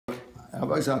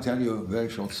I'll tell you a very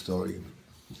short story.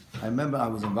 I remember I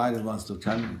was invited once to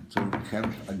camp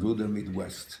Aguda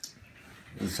Midwest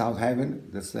in South Haven.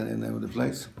 That's the name of the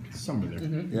place. Somewhere there.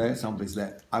 Mm-hmm. Yeah, someplace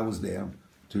there. I was there.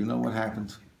 Do you know what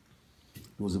happened?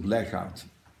 There was a blackout.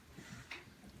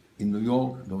 In New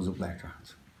York, there was a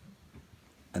blackout.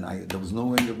 And there was no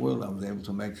way in the world I was able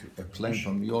to make a plane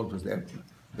from New York because the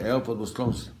airport was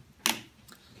closed.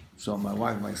 So my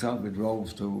wife and myself, we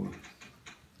drove to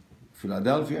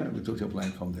Philadelphia and we took a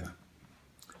plane from there.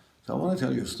 So I want to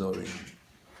tell you a story.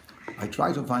 I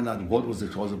tried to find out what was the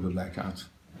cause of the blackout.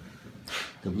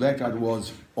 The blackout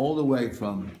was all the way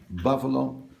from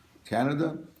Buffalo,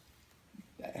 Canada,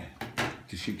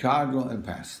 to Chicago and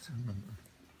past.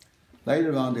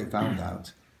 Later on, they found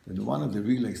out that in one of the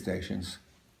relay stations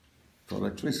for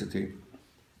electricity,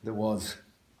 there was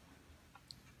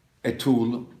a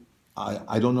tool.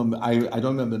 I don't know. I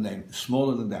don't remember the name.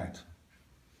 Smaller than that,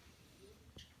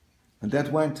 and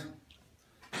that went.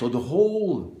 So the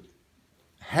whole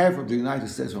half of the United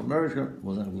States of America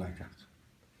was in a blackout.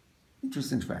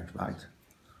 Interesting fact, right?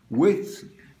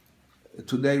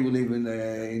 Today we live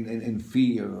in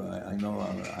fear. I know.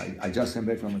 I just came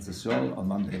back from Israel on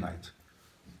Monday night.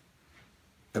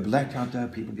 A blackout there,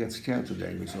 people get scared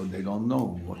today, so they don't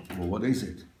know what is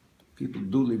it. People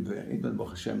do live in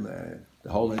Baruch Hashem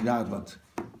the whole night, but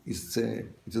it's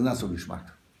not so geschmack.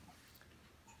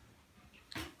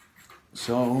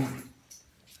 So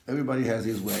everybody has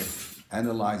his way of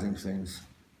analyzing things.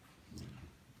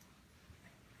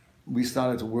 We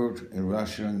started to work in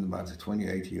Russia about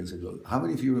 28 years ago. How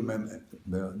many of you remember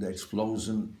the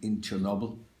explosion in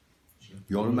Chernobyl?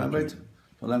 You all remember it?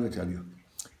 So let me tell you.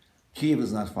 Kiev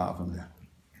is not far from there.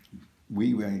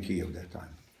 We were in Kiev that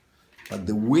time. But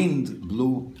the wind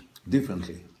blew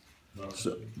differently.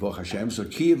 So, Baruch Hashem, so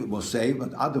Kiev was safe,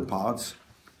 but other parts,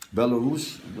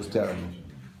 Belarus, was terrible.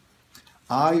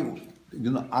 Ad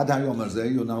hayom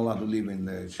hazeh, you're not allowed to live in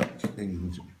the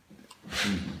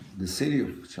city of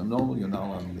Chernobyl, you're not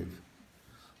allowed to live.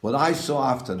 What I saw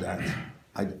after that,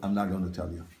 I'm not going to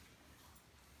tell you.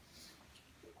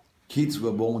 Kids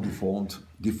were born deformed.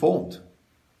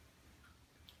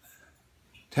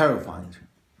 Terrifying.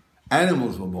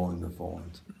 Animals were born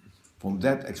deformed from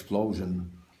that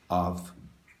explosion of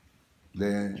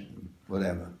the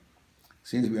whatever.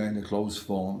 Since we are in a closed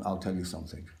form, I'll tell you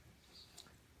something.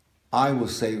 I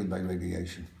was saved by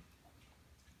radiation.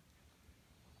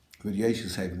 Radiation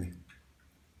saved me.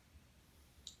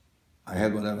 I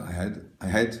had whatever I had. I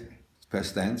had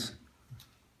past tense,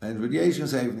 and radiation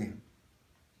saved me.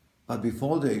 But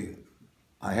before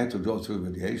I had to go through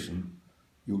radiation.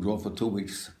 You go for 2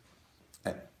 weeks.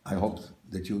 I hope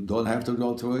that you don't have to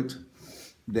go through it.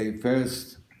 They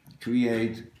first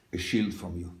create a shield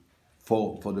from you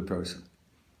for the person.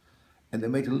 And they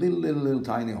make a little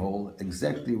tiny hole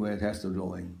exactly where it has to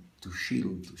go in, to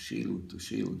shield.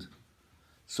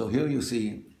 So here you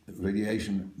see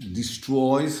radiation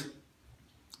destroys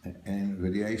and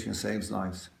radiation saves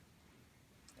lives.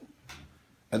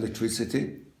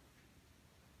 Electricity.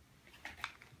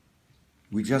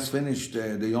 We just finished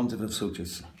the Yom Tov of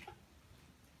Sukkot.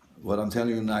 What I'm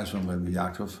telling you now is from Rabbi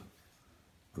Yaakov.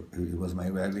 He was my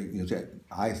rabbi.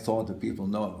 I thought that people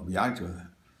know Rabbi Yaakov.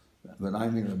 When I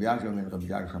mean Rabbi Yaakov, I mean Rabbi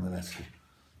Yaakov Kamenetsky.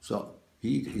 So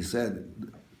he said,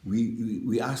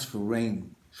 we asked for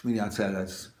rain, Shmini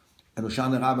Atzeres, and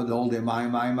Hoshana Rabbah the whole day,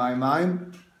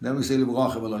 Mayim. Then we say,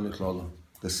 L'bracha v'lo l'chlolo.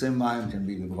 The same Mayim can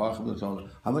be L'bracha v'lo l'chlolo.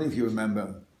 How many of you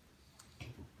remember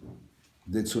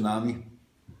the tsunami?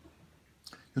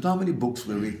 You know how many books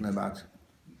were written about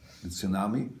the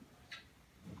tsunami?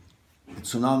 The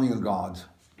tsunami of God.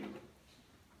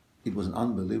 It was an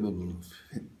unbelievable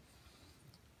thing.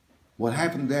 What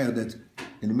happened there, that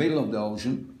in the middle of the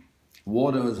ocean,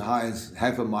 water as high as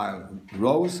half a mile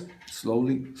rose,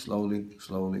 slowly, came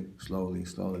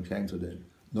to the,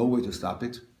 no way to stop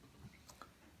it,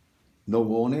 no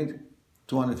warning,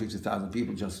 250,000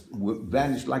 people just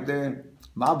vanished like the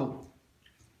marble.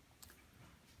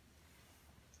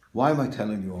 Why am I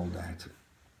telling you all that?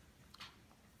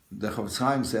 The Chofetz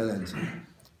Chaim said that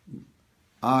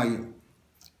I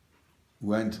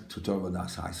went to Torah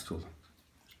Das High School.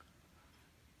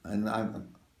 And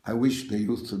I wish the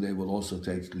youth today will also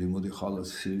take Limudei Chol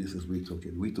as serious as we took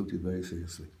it. We took it very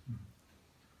seriously.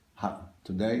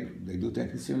 Today, they do take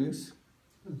it serious?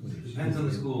 Depends on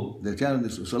the school. They can.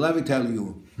 So let me tell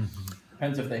you.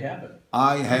 Depends if they have it.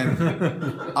 I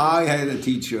had a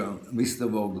teacher, Mr.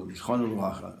 Vogel, Shchon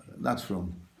Uvracha, not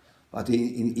from, but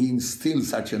he instilled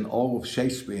such an awe of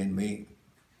Shakespeare in me.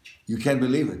 You can't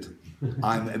believe it.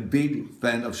 I'm a big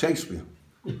fan of Shakespeare.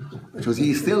 Because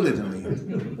he instilled it in me.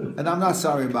 And I'm not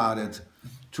sorry about it.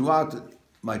 throughout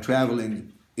my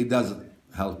traveling, it doesn't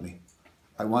help me.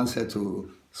 I once had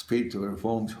to speak to a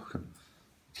Reformed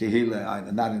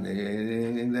Kehillah, not in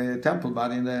the temple,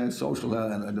 but in the social.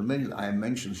 And the minute I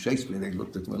mentioned Shakespeare, they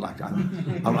looked at me like I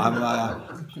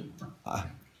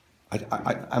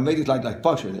made it like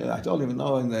Pasha. I told him,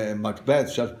 no, in the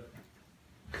Macbeth,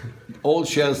 all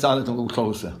shells started to move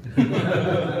closer.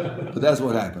 But that's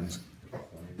what happens.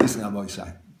 Listen,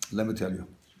 Amoisai, let me tell you.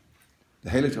 The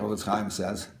Heilige Chavetz Chaim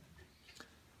says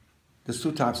there's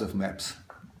two types of maps.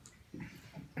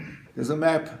 There's a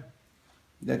map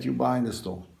that you buy in the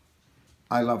store.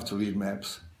 I love to read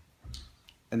maps.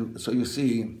 And so you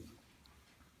see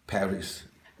Paris.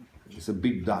 It's a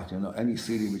big dot, any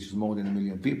city which is more than 1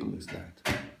 million people is that.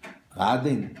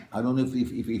 Radin, I don't know if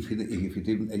it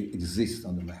even exists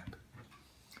on the map.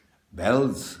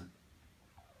 Belz,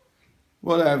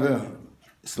 whatever.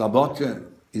 Slabodka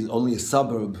is only a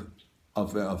suburb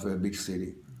of a big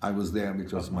city. I was there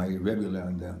because my Rebbe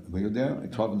learned there. Were you there? In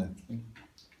Trovne.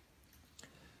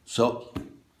 So,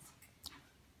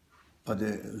 but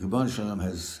the Rebbe Shalom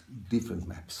has different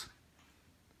maps.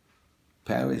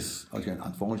 Paris, okay,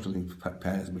 unfortunately,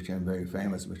 Paris became very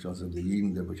famous because of the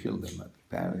Yidden that were killed there, but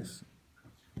Paris,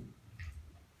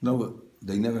 no,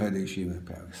 they never had a yeshiva in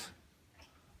Paris.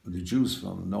 But the Jews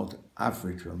from North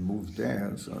Africa moved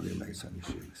there, so they made some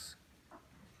yeshivas.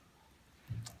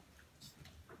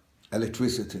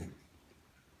 Electricity,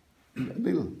 a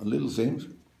little things.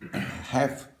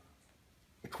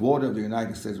 A quarter of the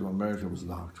United States of America was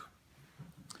dark.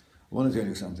 I want to tell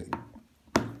you something.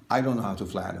 I don't know how to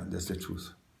flatter, that's the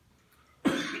truth.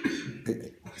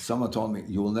 Someone told me,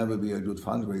 you will never be a good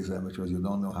fundraiser because you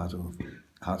don't know how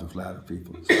to flatter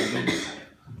people. So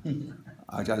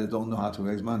I don't know how to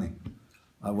raise money.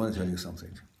 I want to tell you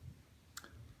something.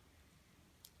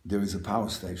 There is a power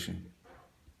station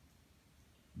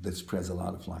that spreads a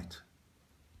lot of light.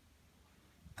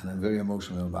 And I'm very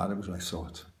emotional about it because I saw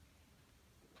it.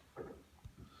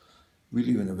 We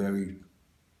live in a very,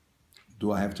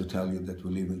 do I have to tell you that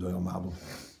we live in Doyom Mabel?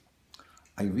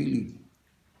 I really,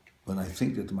 when I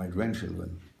think that my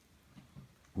grandchildren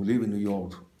who live in New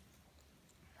York,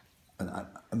 and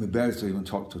I'm embarrassed to even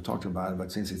talk about it,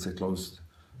 but since it's a closed,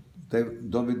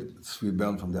 David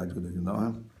rebelled from that, you know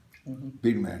him? Mm-hmm.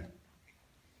 Big man.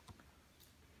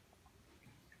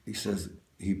 He says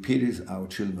he pities our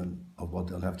children of what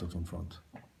they'll have to confront.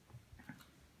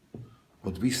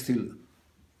 But we still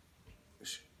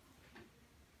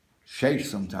shake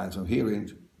sometimes from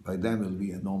hearing, by them it will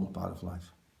be a normal part of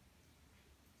life.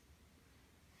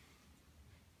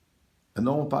 A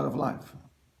normal part of life.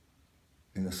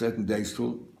 In a certain day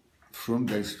school, from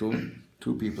day school,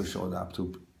 2 people showed up,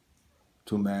 two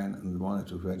men, and wanted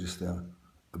to register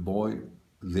a boy.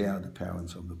 They are the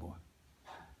parents of the boy.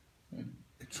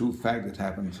 A true fact that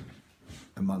happened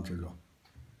a month ago.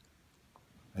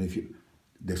 And if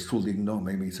the school didn't know,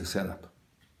 maybe it's a setup.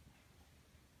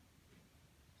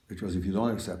 Because if you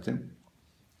don't accept him,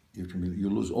 you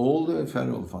lose all the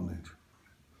federal funding.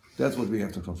 That's what we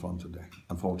have to confront today,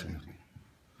 unfortunately.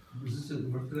 Was this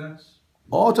an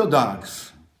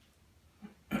Orthodox.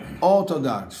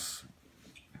 Orthodox.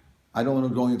 I don't want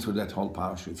to go into that whole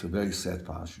parsha. It's a very sad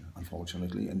parsha,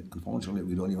 unfortunately. And unfortunately,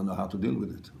 we don't even know how to deal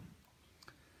with it.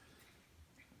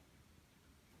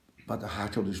 But the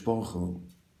HaKadosh Baruch Hu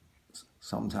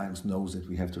sometimes knows that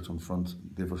we have to confront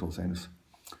difficult things.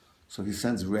 So he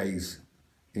sends rays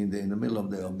in the middle of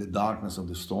the darkness of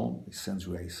the storm. He sends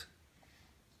rays.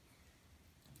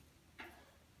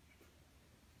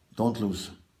 Don't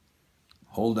lose.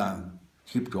 Hold on.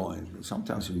 Keep going.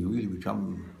 Sometimes you really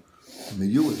become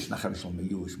meyuish, not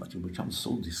meyuish, but you become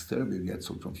so disturbed, you get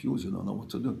so confused, you don't know what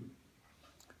to do.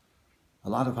 A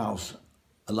lot of us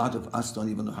don't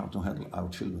even know how to handle our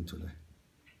children today.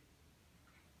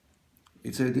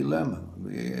 It's a dilemma.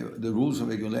 The rules and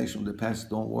regulations of the past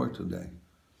don't work today.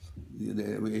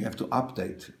 We have to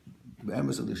update. The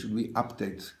embassy should we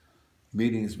update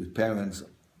meetings with parents,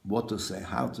 what to say,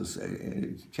 how to say.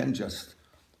 You can't just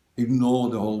ignore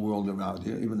the whole world around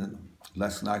here. Even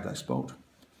last night I spoke.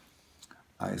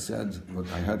 I said what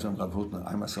I heard from Rav Hutner.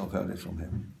 I myself heard it from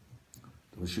him.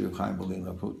 The Shir Chaim Bolin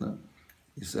Rav Hutner.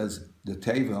 He says the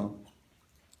Teva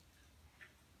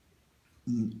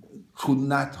could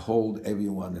not hold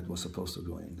everyone that was supposed to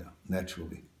go in there,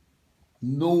 naturally.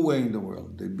 No way in the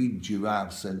world. The big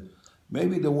giraffes, and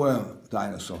maybe there were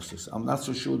dinosaurs. I'm not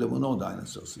so sure there were no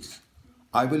dinosaurs.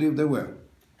 I believe there were.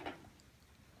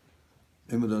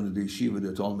 Even though the yeshiva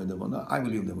they told me there were not, I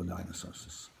believe there were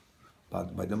dinosaurs.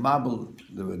 But by the marble,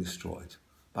 they were destroyed.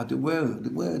 But there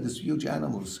were these huge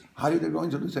animals. How did they go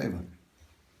into the table?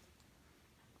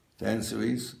 The answer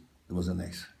is, it was an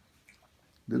ace.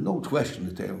 There's no question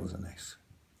the Torah was an ace.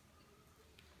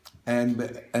 And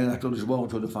I told this woman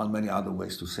to find many other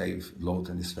ways to save Lot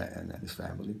and his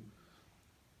family.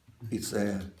 It's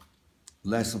a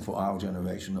lesson for our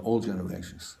generation, all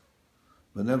generations.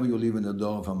 Whenever you live in the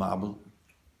door of a marble,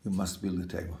 you must build a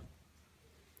table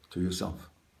to yourself.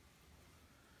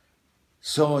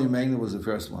 So Emmanuel was the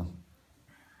first one.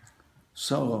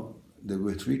 So there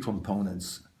were three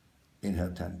components in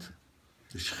her tent.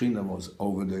 The Shekhinah was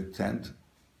over the tent.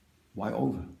 Why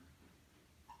over?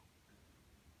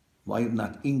 Why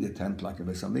not in the tent like a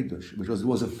Beis HaMikdash? Because it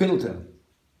was a filter.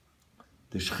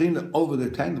 The Shekhinah over the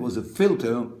tent was a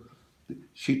filter.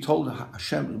 She told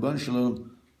Hashem, Rebbeinu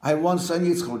Shalom, I want son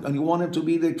Yitzchak, and you want him to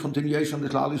be the continuation of the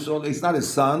Klal Yisrael. It's not a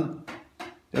son.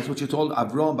 That's what she told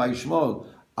Avram by Shmuel.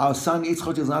 Our son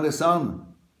Yitzchak is not a son.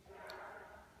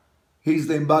 He's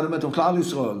the embodiment of Klal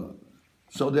Yisrael.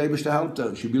 So the Eibishter helped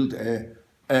her. She built a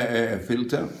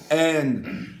filter,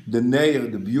 and the nair,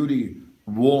 the beauty,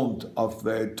 warmth of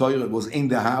Torah was in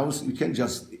the house. You can't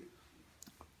just,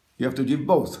 you have to give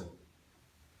both.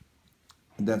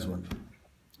 And that's what.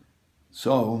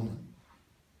 So,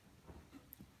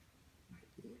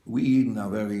 we Eden are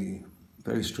very,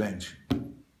 very strange.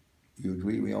 You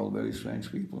agree we are all very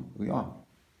strange people? We are.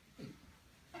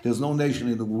 There's no nation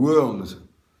in the world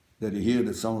that you hear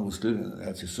that someone was living in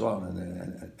Eretz Yisrael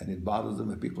and it bothers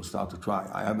them and people start to try.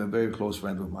 I have a very close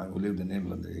friend of mine who lived in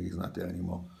England. He's not there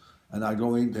anymore. And I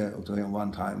go in there to him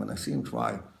one time and I see him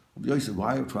try. I said,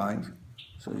 why are you trying?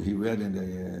 So he read in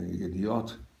the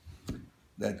Idiot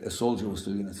that a soldier was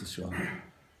doing Eretz Yisrael.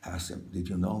 I asked him, did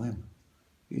you know him?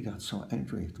 He got so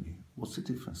angry at me. What's the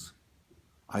difference?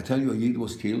 I tell you a Yid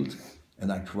was killed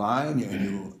and I cry and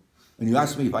you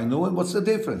ask me if I know him, what's the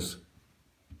difference?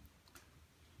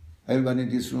 Everybody in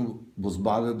this room was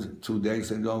bothered 2 days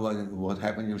ago what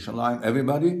happened in Yerushalayim.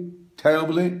 Everybody,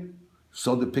 terribly,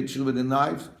 saw the picture with the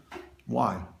knife.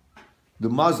 Why? The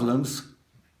Muslims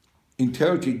in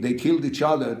Turkey, they killed each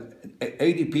other.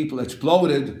 80 people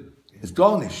exploded. It's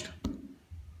garnished.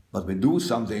 But we do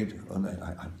something.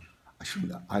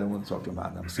 I don't want to talk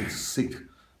about it. I'm sick.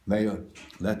 Mayor,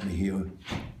 let me hear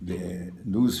the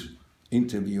news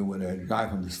interview with a guy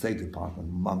from the State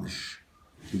Department, Mamish.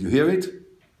 Did you hear it?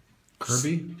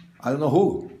 Kirby? I don't know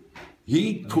who.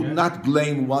 He could not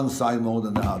blame one side more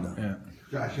than the other. Yeah.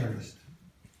 Josh Ernest.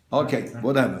 Okay,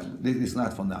 whatever. This is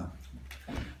not for now.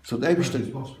 So the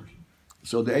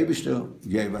Eibishter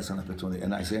gave us an opportunity,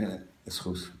 and I say it's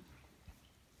chus.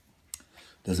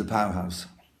 There's a powerhouse,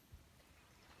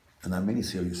 and I mean it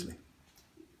seriously.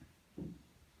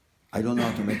 I don't know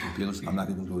how to make appeals. I'm not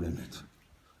even good in it.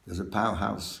 There's a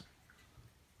powerhouse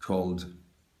called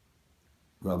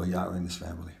Rabbi Yair and his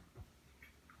family.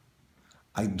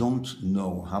 I don't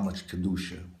know how much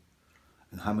Kedusha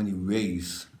and how many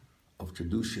rays of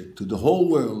Kedusha to the whole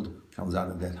world comes out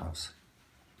of that house.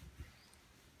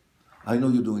 I know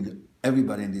you're doing it.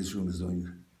 Everybody in this room is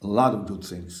doing a lot of good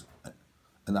things.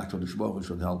 And HaKadosh Baruch Hu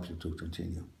should help you to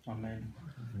continue. Amen.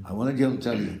 I want to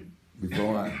tell you,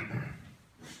 before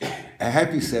a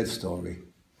happy, sad story.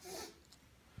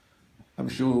 I'm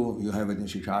sure you have it in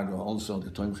Chicago also,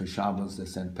 the Tomchei Shabbos, the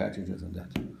St. Patrick's and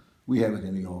that. We have it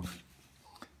in New York.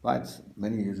 But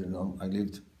many years ago, I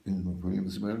lived in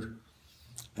Williamsburg,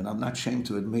 and I'm not ashamed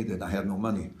to admit that I had no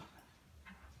money.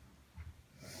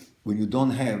 When you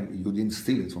don't have, you didn't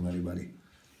steal it from anybody.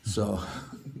 So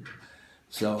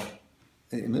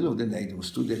in the middle of the night, it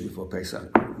was 2 days before Pesach,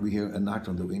 we hear a knock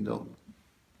on the window,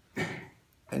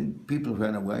 and people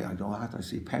ran away. I go out, I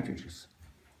see packages.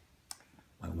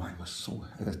 My wife was so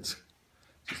hurt.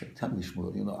 She said, tell me,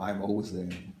 Shmuel, I'm always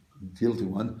the guilty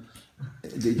one.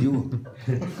 Did you?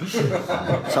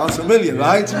 Sounds familiar,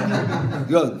 right?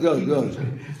 Good.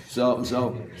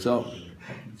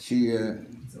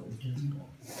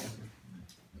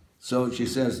 So she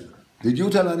says, did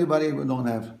you tell anybody we don't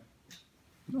have?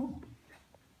 No.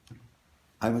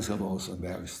 I myself also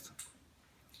embarrassed.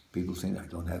 People think I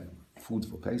don't have food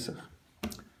for Pesach.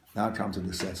 Now I come to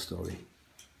the sad story.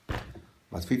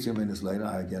 But 15 minutes later,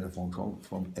 I get a phone call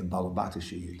from a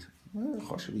Balabatish Yid,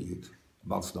 Choshev Yid,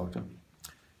 Bal's doctor.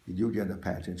 Did you get a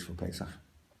package for Pesach?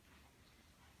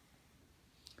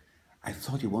 I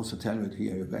thought he wants to tell me that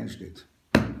he arranged it.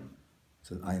 I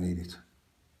said, I need it.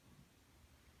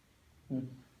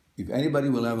 If anybody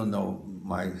will ever know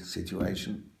my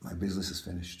situation, my business is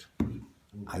finished.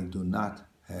 I do not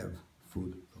have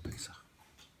food for Pesach.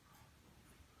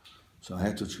 So I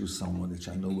had to choose someone which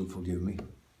I know would forgive me.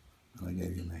 And I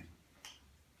gave him name.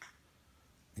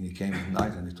 And he came at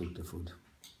night and he took the food.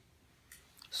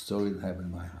 Story that happened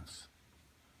in my house.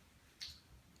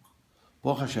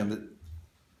 Baruch Hashem,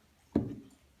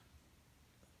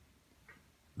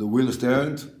 The wheels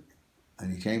turned,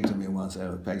 and he came to me once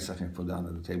at Pesach and put down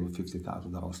at the table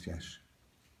 $50,000 cash.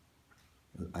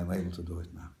 I'm able to do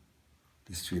it now.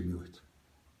 Distribute.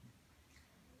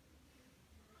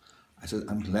 I said,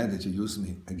 I'm glad that you used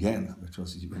me again,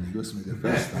 because when you used me the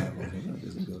first time, I was like,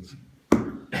 this is good.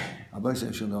 Rabbi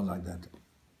said, you don't like that.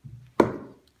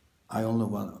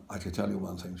 I can tell you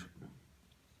one thing.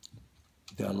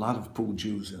 There are a lot of poor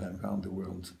Jews around the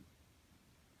world.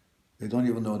 They don't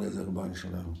even know there's a Rabbi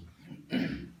Shalom.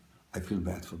 I feel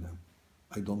bad for them.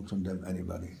 I don't condemn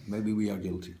anybody. Maybe we are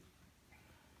guilty.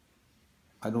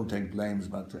 I don't take blames,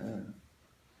 but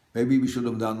maybe we should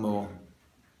have done more.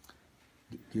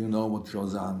 Do you know what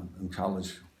goes on in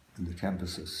college, in the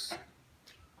campuses?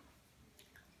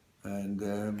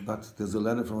 And but there's a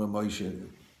letter from a Moshe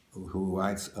who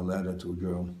writes a letter to a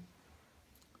girl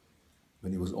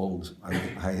when he was old. I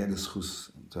had a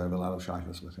schus to have a lot of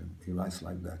shaykhs with him. He writes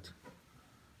like that.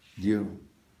 Dear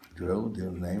girl,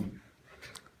 dear name,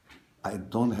 I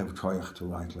don't have koyach to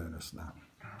write letters now.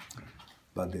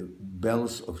 But the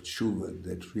bells of tshuva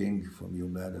that ring from your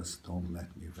letters don't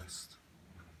let me rest.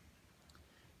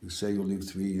 You say you live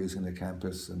 3 years in a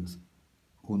campus and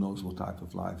who knows what type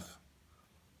of life.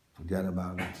 Forget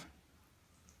about it.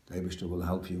 The Eibishter will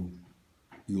help you.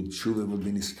 Your tshuva will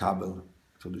be niskabel.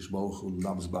 Kodesh Baruch Hu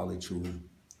loves Bali tshuva.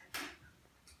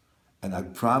 And I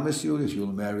promise you that you'll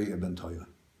marry a Ben Torah.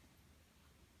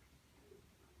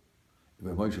 If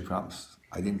Moshe promised,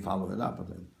 I didn't follow it up,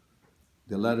 but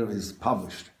the letter is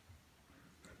published.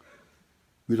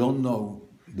 We don't know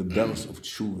the bells of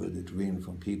tshuva that ring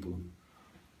from people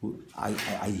who, I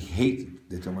hate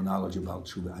the terminology about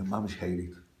tshuva. I mamish hate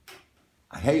it.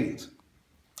 I hate it.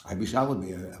 I wish I would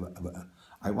be.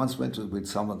 I once went with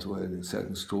someone to a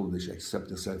certain school which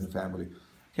accepted a certain family.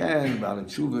 Ken, about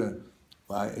tshuva,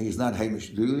 he's not Hamish.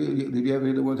 Did you ever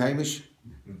hear the word Hamish?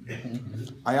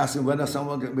 I asked him, when does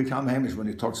someone become Hamish? When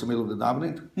he talks in the middle of the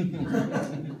davening?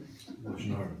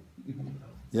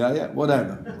 Yeah,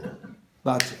 whatever.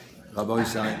 But Rabbi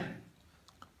said,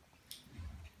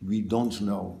 we don't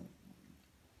know.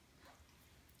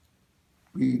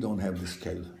 We don't have the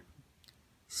scale.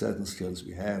 Certain skills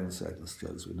we have, certain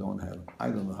skills we don't have. I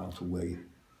don't know how to weigh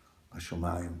a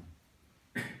shomayim.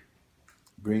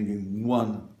 Bringing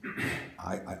one,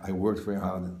 I worked very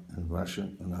hard in Russia,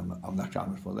 and I'm not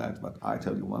coming for that, but I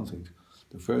tell you one thing.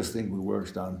 The first thing we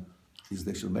worked on is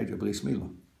they should make a bris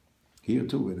milah. Here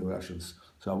too with the Russians.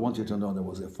 So I want you to know there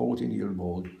was a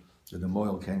 14-year-old that the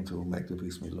Moyle came to make the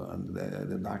bris milah, and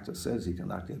the doctor says he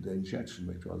cannot get the injection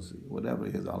because whatever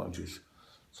his allergies.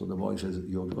 So the boy says,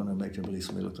 you're going to make a bris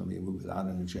milah to me without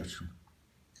an injection.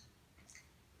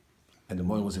 And the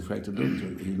boy was afraid to do it, so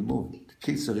he moved. The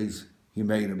kitzur is, he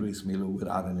made a bris milah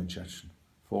without an injection,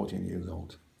 14 years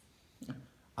old.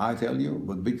 I tell you,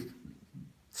 but big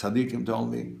tzaddikim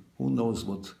told me, who knows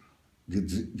what the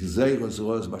zeiros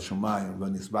rose b'shamayim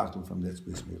when it's battled from that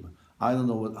bris milah. I don't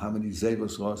know how many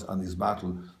zeiros rose on this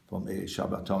battle from a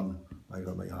Shabbaton by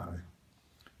Rabbi Ari.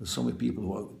 There's so many people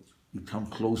who become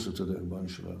closer to the Rebbeinu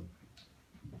Shalom.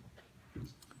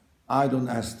 I don't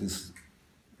ask this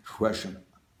question.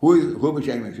 Who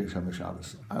became a Shem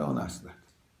Shabbos? I don't ask that.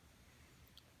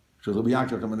 So Rabbi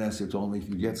Yaakov Kamenetsky told me, if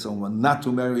you get someone not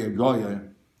to marry a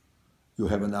goyer, you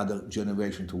have another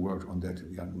generation to work on that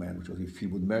young man. Because if he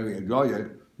would marry a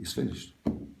goyer, he's finished.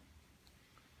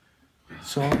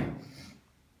 So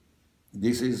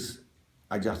this is,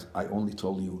 I only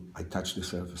told you, I touched the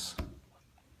surface.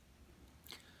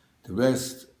 The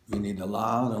rest, we need a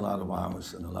lot of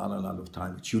hours and a lot of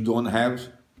time, which you don't have,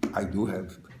 I do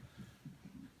have,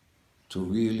 to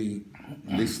really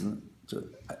listen to.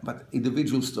 But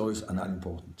individual stories are not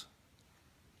important.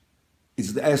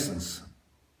 It's the essence.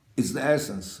 It's the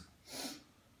essence.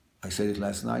 I said it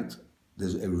last night,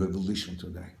 there's a revolution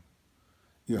today.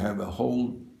 You have a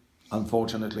whole,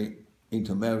 unfortunately,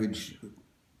 intermarriage,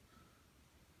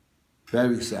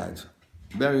 very sad,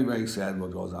 very, very sad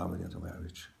what goes on with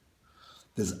intermarriage.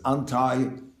 There's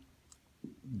anti-Jewish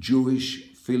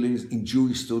feelings in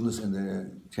Jewish students in the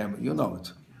camp. You know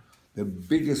it. The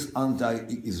biggest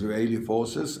anti-Israeli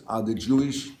forces are the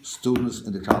Jewish students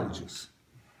in the colleges.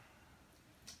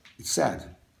 It's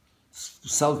sad.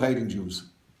 Self-hating Jews.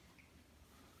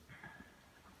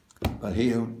 But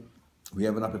here, we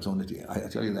have an opportunity. I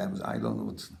tell you that, I don't know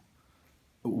it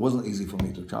wasn't easy for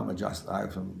me to come. I just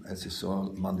arrived from Eretz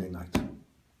Yisrael Monday night.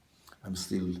 I'm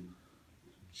still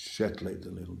jet-lagged a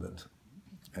little bit.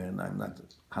 And I'm not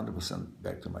 100%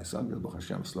 back to myself. Baruch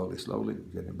Hashem, slowly,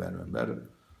 getting better and better.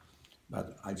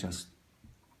 But I just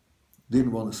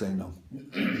didn't want to say no.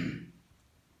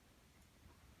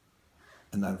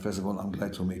 And first of all, I'm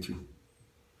glad to meet you.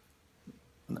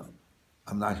 No,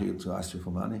 I'm not here to ask you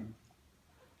for money.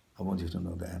 I want you to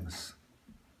know the emes.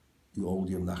 You owe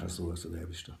your nachas to the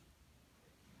Eibishter.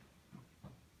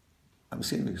 I'm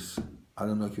serious. I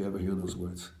don't know if you ever hear those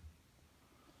words.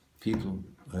 People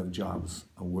who have jobs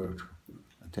and work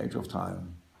and take off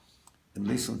time and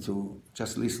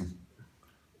just listen.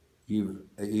 Give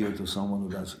an ear to someone who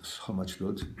does so much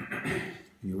good.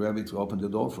 You're ready to open the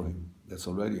door for him. That's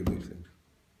already a big thing.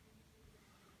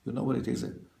 You know what it is?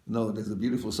 No, there's a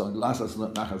beautiful song.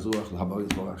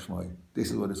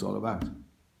 This is what it's all about.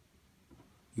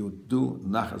 You do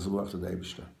nachas ruach to the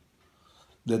Eibishter.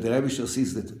 That the Eibishter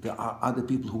sees that there are other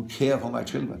people who care for my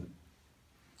children.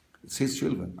 It's his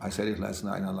children. I said it last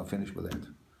night, and I'll finish with that.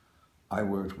 I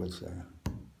worked with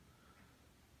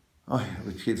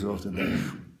kids of the day.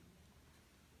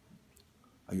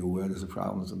 Are you aware there's a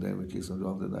problem today with kids of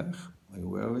the day? Are you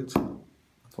aware of it?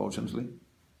 Unfortunately.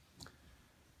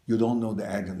 You don't know the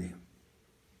agony.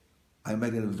 I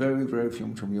met in a very, very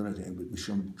frum community. We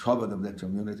should cover that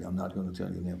community. I'm not going to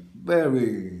tell you name.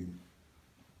 Very,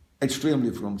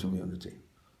 extremely frum community.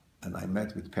 And I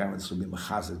met with parents who be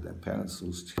mechazed them, parents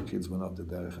whose kids went off the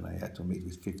derech, and I had to meet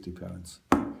with 50 parents.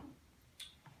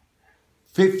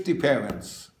 50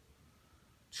 parents,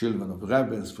 children of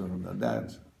rabbis, from their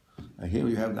dad. And here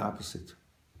you have the opposite.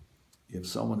 You have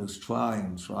someone who's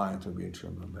trying to bring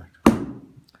children back.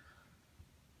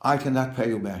 I cannot pay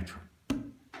you back.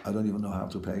 I don't even know how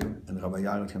to pay you, and Rabbi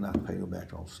Yair cannot pay you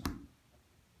back also.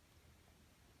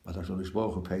 But HaKadosh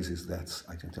Baruch Hu pays his debts,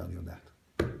 I can tell you that.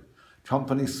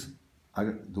 Companies,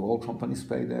 do all companies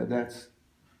pay their debts?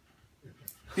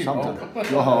 Sometimes.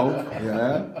 You hope,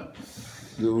 yeah.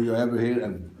 Do you ever hear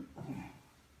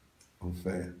of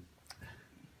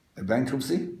a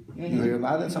bankruptcy? Mm-hmm. You hear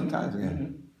about it sometimes? Yeah.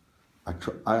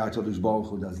 Mm-hmm. HaKadosh Baruch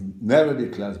Hu never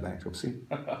declares bankruptcy.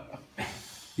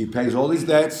 He pays all his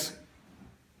debts,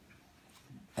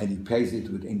 and he pays it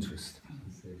with interest.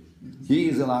 He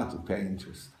is allowed to pay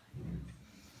interest.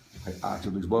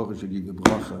 HaKadosh Baruch Hu should give you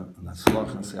bracha and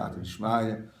hatzlacha and siyata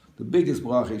d'shmaya. The biggest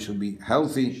bracha should be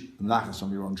healthy, nachas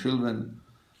from your own children,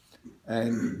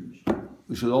 and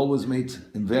we should always meet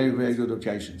in very, very good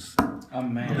occasions.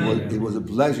 Amen. It was a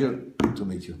pleasure to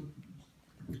meet you.